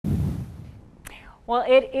Well,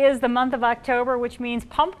 it is the month of October, which means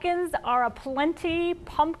pumpkins are aplenty.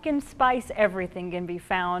 Pumpkin spice everything can be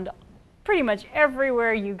found pretty much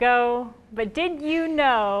everywhere you go. But did you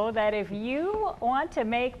know that if you want to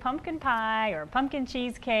make pumpkin pie or pumpkin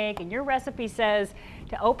cheesecake and your recipe says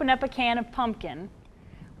to open up a can of pumpkin,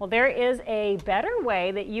 well, there is a better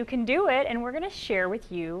way that you can do it, and we're going to share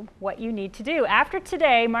with you what you need to do. After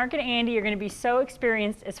today, Mark and Andy are going to be so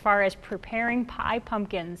experienced as far as preparing pie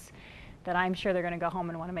pumpkins that I'm sure they're going to go home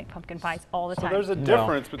and want to make pumpkin pies all the time. So there's a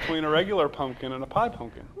difference between a regular pumpkin and a pie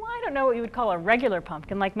pumpkin. Well, I don't know what you would call a regular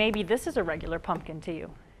pumpkin. Like maybe this is a regular pumpkin to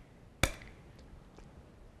you.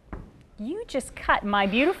 You just cut my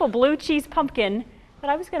beautiful blue cheese pumpkin that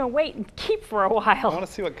I was going to wait and keep for a while. I want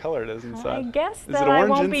to see what color it is inside. I guess is that it orange I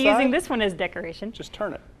won't be inside? using this one as decoration. Just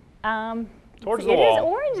turn it. Towards the wall. It is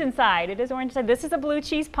orange inside. It is orange inside. This is a blue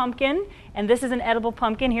cheese pumpkin, and this is an edible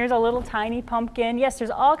pumpkin. Here's a little tiny pumpkin. Yes,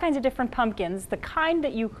 there's all kinds of different pumpkins. The kind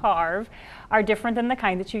that you carve are different than the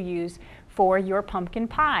kind that you use for your pumpkin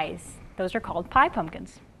pies. Those are called pie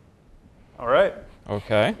pumpkins. All right.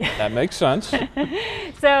 Okay, that makes sense.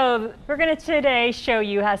 So we're going to today show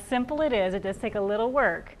you how simple it is. It does take a little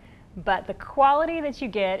work, but the quality that you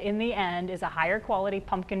get in the end is a higher quality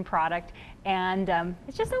pumpkin product, and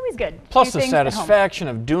it's just always good. Plus the satisfaction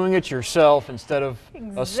of doing it yourself instead of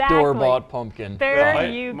a store-bought pumpkin. There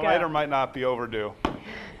you go. Might or might not be overdue.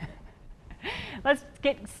 Let's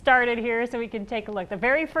get started here so we can take a look. The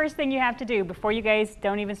very first thing you have to do before you guys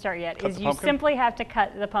don't even start yet is you simply have to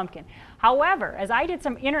cut the pumpkin. However, as I did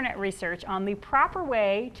some internet research on the proper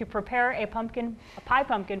way to prepare a pie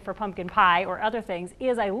pumpkin for pumpkin pie or other things,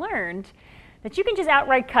 is I learned that you can just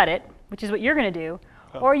outright cut it, which is what you're going to do,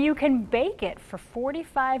 or you can bake it for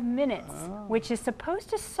 45 minutes, which is supposed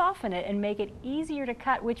to soften it and make it easier to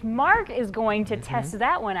cut, which Mark is going to test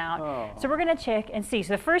that one out. So we're going to check and see.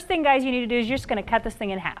 So the first thing, guys, you need to do is you're just going to cut this thing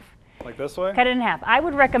in half. Like this way? Cut it in half. I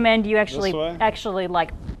would recommend you actually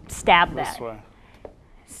like stab that. This way.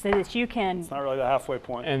 So that you can. It's not really the halfway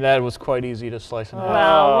point. And that was quite easy to slice in half.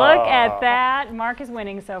 Well, look at that. Mark is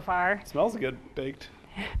winning so far. It smells good baked.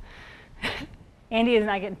 Andy is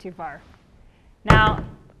not getting too far. Now,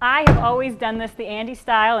 I have always done this the Andy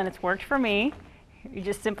style, and it's worked for me. You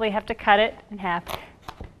just simply have to cut it in half.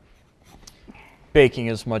 Baking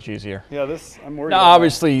is much easier. Yeah, I'm worried Now, about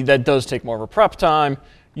obviously, that does take more of a prep time.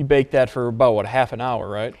 You bake that for about, what, half an hour,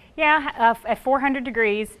 right? Yeah, at 400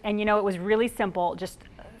 degrees, and you know, it was really simple. Just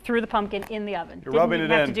threw the pumpkin in the oven. You're rubbing it in.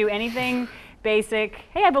 Didn't have to do anything basic.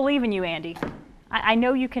 Hey, I believe in you, Andy. I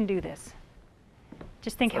know you can do this.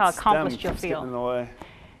 Just think how accomplished you'll feel. In the way.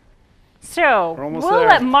 So we'll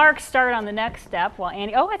let Mark start on the next step while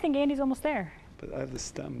Andy. Oh, I think Andy's almost there. But I have the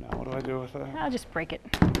stem now. What do I do with that? I'll just break it.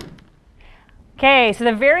 Okay, so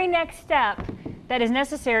the very next step that is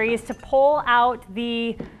necessary is to pull out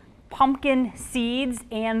the pumpkin seeds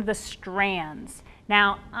and the strands.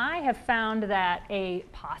 Now, I have found that a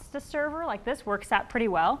pasta server like this works out pretty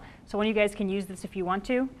well. So one of you guys can use this if you want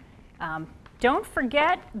to. Don't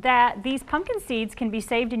forget that these pumpkin seeds can be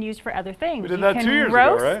saved and used for other things. We did that 2 years ago, right?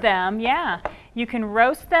 You can roast them, yeah. You can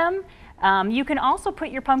roast them. You can also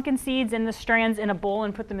put your pumpkin seeds and the strands in a bowl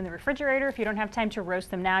and put them in the refrigerator. If you don't have time to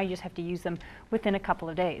roast them now, you just have to use them within a couple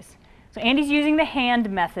of days. So Andy's using the hand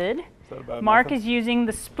method. Is that a bad Mark method? is using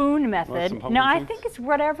the spoon method. No, I think it's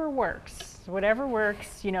whatever works. Whatever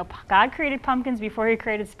works. You know, God created pumpkins before He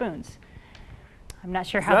created spoons. I'm not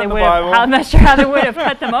sure how they would have. I'm not sure how they would have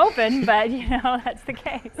cut them open, but you know that's the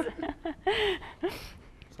case. So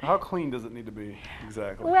how clean does it need to be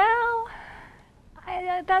exactly? Well,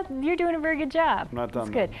 you're doing a very good job. I'm not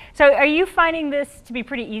done. That's good. So, are you finding this to be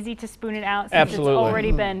pretty easy to spoon it out since Absolutely. it's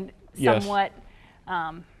already been somewhat?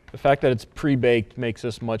 The fact that it's pre-baked makes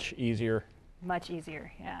this much easier. Much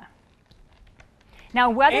easier, yeah.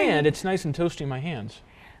 Now, and it's nice and toasty in my hands.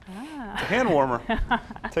 It's a hand warmer.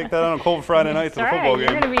 Take that on a cold Friday night to the football game.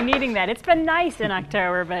 You're going to be needing that. It's been nice in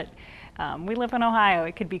October, but we live in Ohio.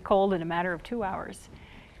 It could be cold in a matter of 2 hours.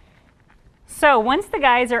 So once the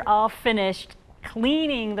guys are all finished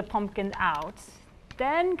cleaning the pumpkins out,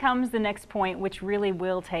 then comes the next point, which really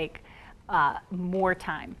will take more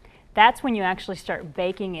time. That's when you actually start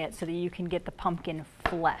baking it so that you can get the pumpkin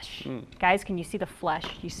flesh. Guys, can you see the flesh?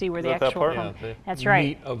 You see where the actual pumpkin? That's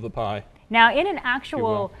right. Meat of the pie. Now, in an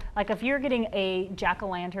actual, like if you're getting a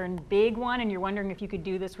jack-o'-lantern big one and you're wondering if you could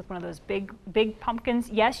do this with one of those big pumpkins,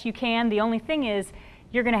 yes, you can. The only thing is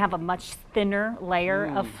you're going to have a much thinner layer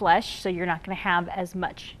of flesh, so you're not going to have as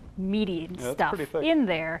much meaty stuff in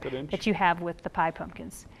there that you have with the pie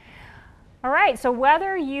pumpkins. All right, so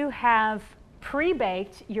whether you have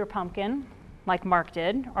pre-baked your pumpkin like Mark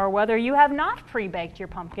did, or whether you have not pre-baked your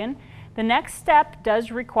pumpkin, the next step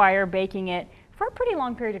does require baking it for a pretty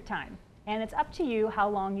long period of time. And it's up to you how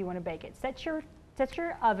long you want to bake it. Set your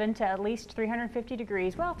oven to at least 350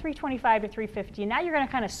 degrees, well, 325 to 350. Now you're going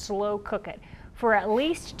to kind of slow cook it for at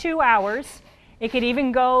least 2 hours. It could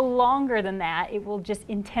even go longer than that. It will just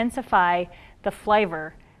intensify the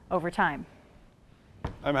flavor over time.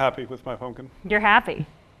 I'm happy with my pumpkin. You're happy.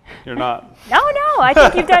 You're not. No, I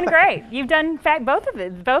think you've done great. You've done, in fact, both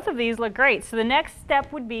of these look great. So the next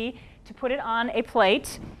step would be to put it on a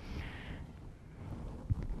plate,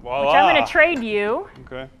 Voila. which I'm going to trade you.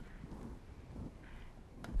 Okay.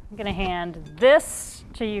 I'm going to hand this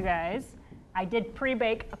to you guys. I did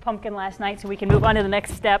pre-bake a pumpkin last night, so we can move on to the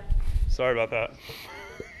next step. Sorry about that.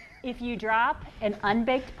 If you drop an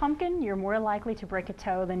unbaked pumpkin, you're more likely to break a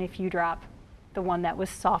toe than if you drop the one that was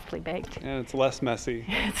softly baked. And it's less messy.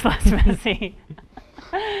 It's less messy.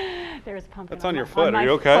 There's a pumpkin. That's on your foot. Are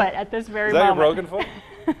you okay? Foot at this very Is that moment. your broken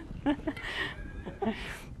foot?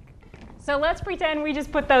 So let's pretend we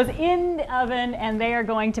just put those in the oven and they are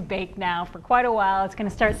going to bake now for quite a while. It's going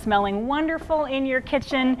to start smelling wonderful in your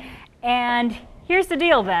kitchen. And here's the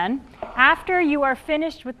deal then. After you are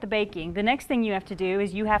finished with the baking, the next thing you have to do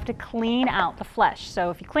is you have to clean out the flesh.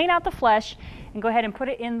 So if you clean out the flesh and go ahead and put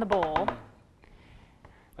it in the bowl.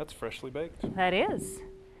 That's freshly baked. That is.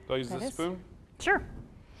 Do I use this spoon? Sure.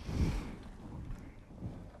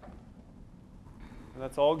 And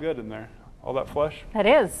that's all good in there. All that flesh? That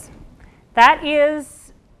is. That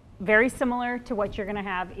is very similar to what you're going to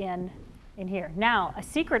have in here. Now, a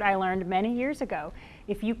secret I learned many years ago,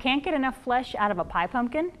 if you can't get enough flesh out of a pie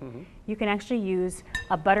pumpkin, you can actually use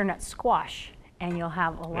a butternut squash, and you'll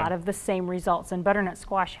have a lot of the same results. And butternut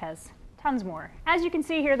squash has tons more. As you can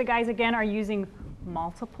see here, the guys again are using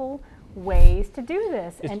multiple ways to do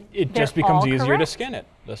this. And it just becomes easier to skin it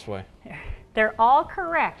this way. They're all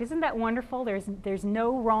correct. Isn't that wonderful? There's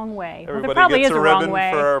no wrong way. Everybody well, there probably gets is a a wrong ribbon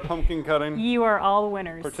way. for our pumpkin cutting. You are all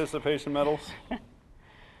winners. Participation medals.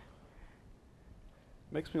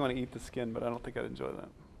 Makes me want to eat the skin, but I don't think I'd enjoy that.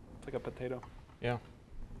 It's like a potato. Yeah.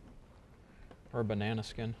 Or a banana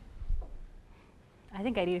skin. I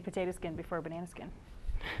think I'd eat a potato skin before a banana skin.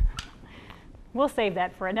 We'll save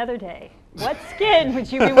that for another day. What skin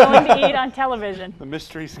would you be willing to eat on television? The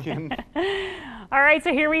mystery skin. All right,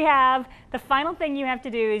 so here we have the final thing you have to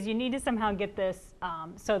do is you need to somehow get this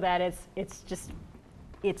so that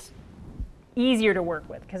it's easier to work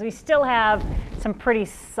with, because we still have some pretty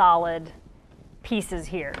solid pieces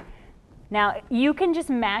here. Now you can just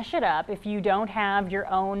mash it up if you don't have your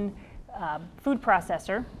own food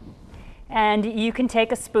processor, and you can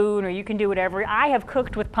take a spoon or you can do whatever. I have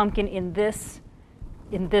cooked with pumpkin in this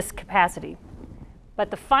capacity. But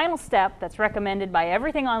the final step that's recommended by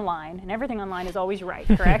everything online, and everything online is always right,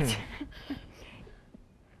 correct?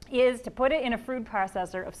 Is to put it in a food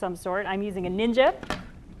processor of some sort. I'm using a Ninja.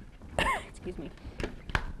 Excuse me.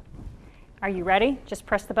 Are you ready? Just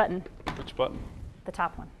press the button. Which button? The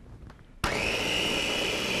top one.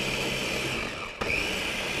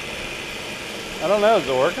 I don't know. Is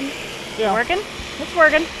it working? Yeah. Working? It's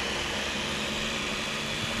working.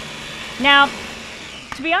 Now,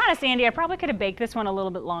 to be honest, Andy, I probably could have baked this one a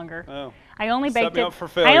little bit longer. Oh. I only baked me up for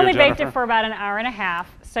failure, I only baked Jennifer. it for about an hour and a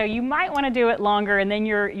half, so you might want to do it longer, and then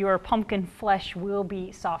your pumpkin flesh will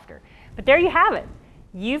be softer. But there you have it.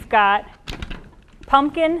 You've got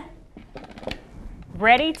pumpkin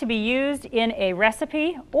ready to be used in a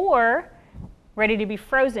recipe or ready to be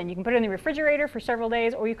frozen. You can put it in the refrigerator for several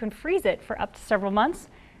days, or you can freeze it for up to several months,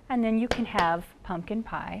 and then you can have pumpkin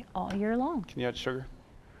pie all year long. Can you add sugar?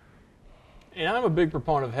 And I'm a big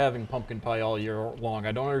proponent of having pumpkin pie all year long.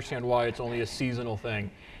 I don't understand why it's only a seasonal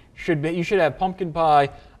thing. You should have pumpkin pie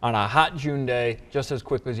on a hot June day just as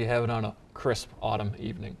quickly as you have it on a crisp autumn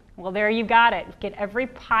evening. Well, there you got it. Get every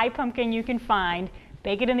pie pumpkin you can find,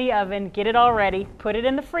 bake it in the oven, get it all ready, put it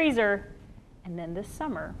in the freezer, and then this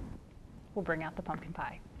summer, we'll bring out the pumpkin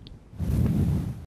pie.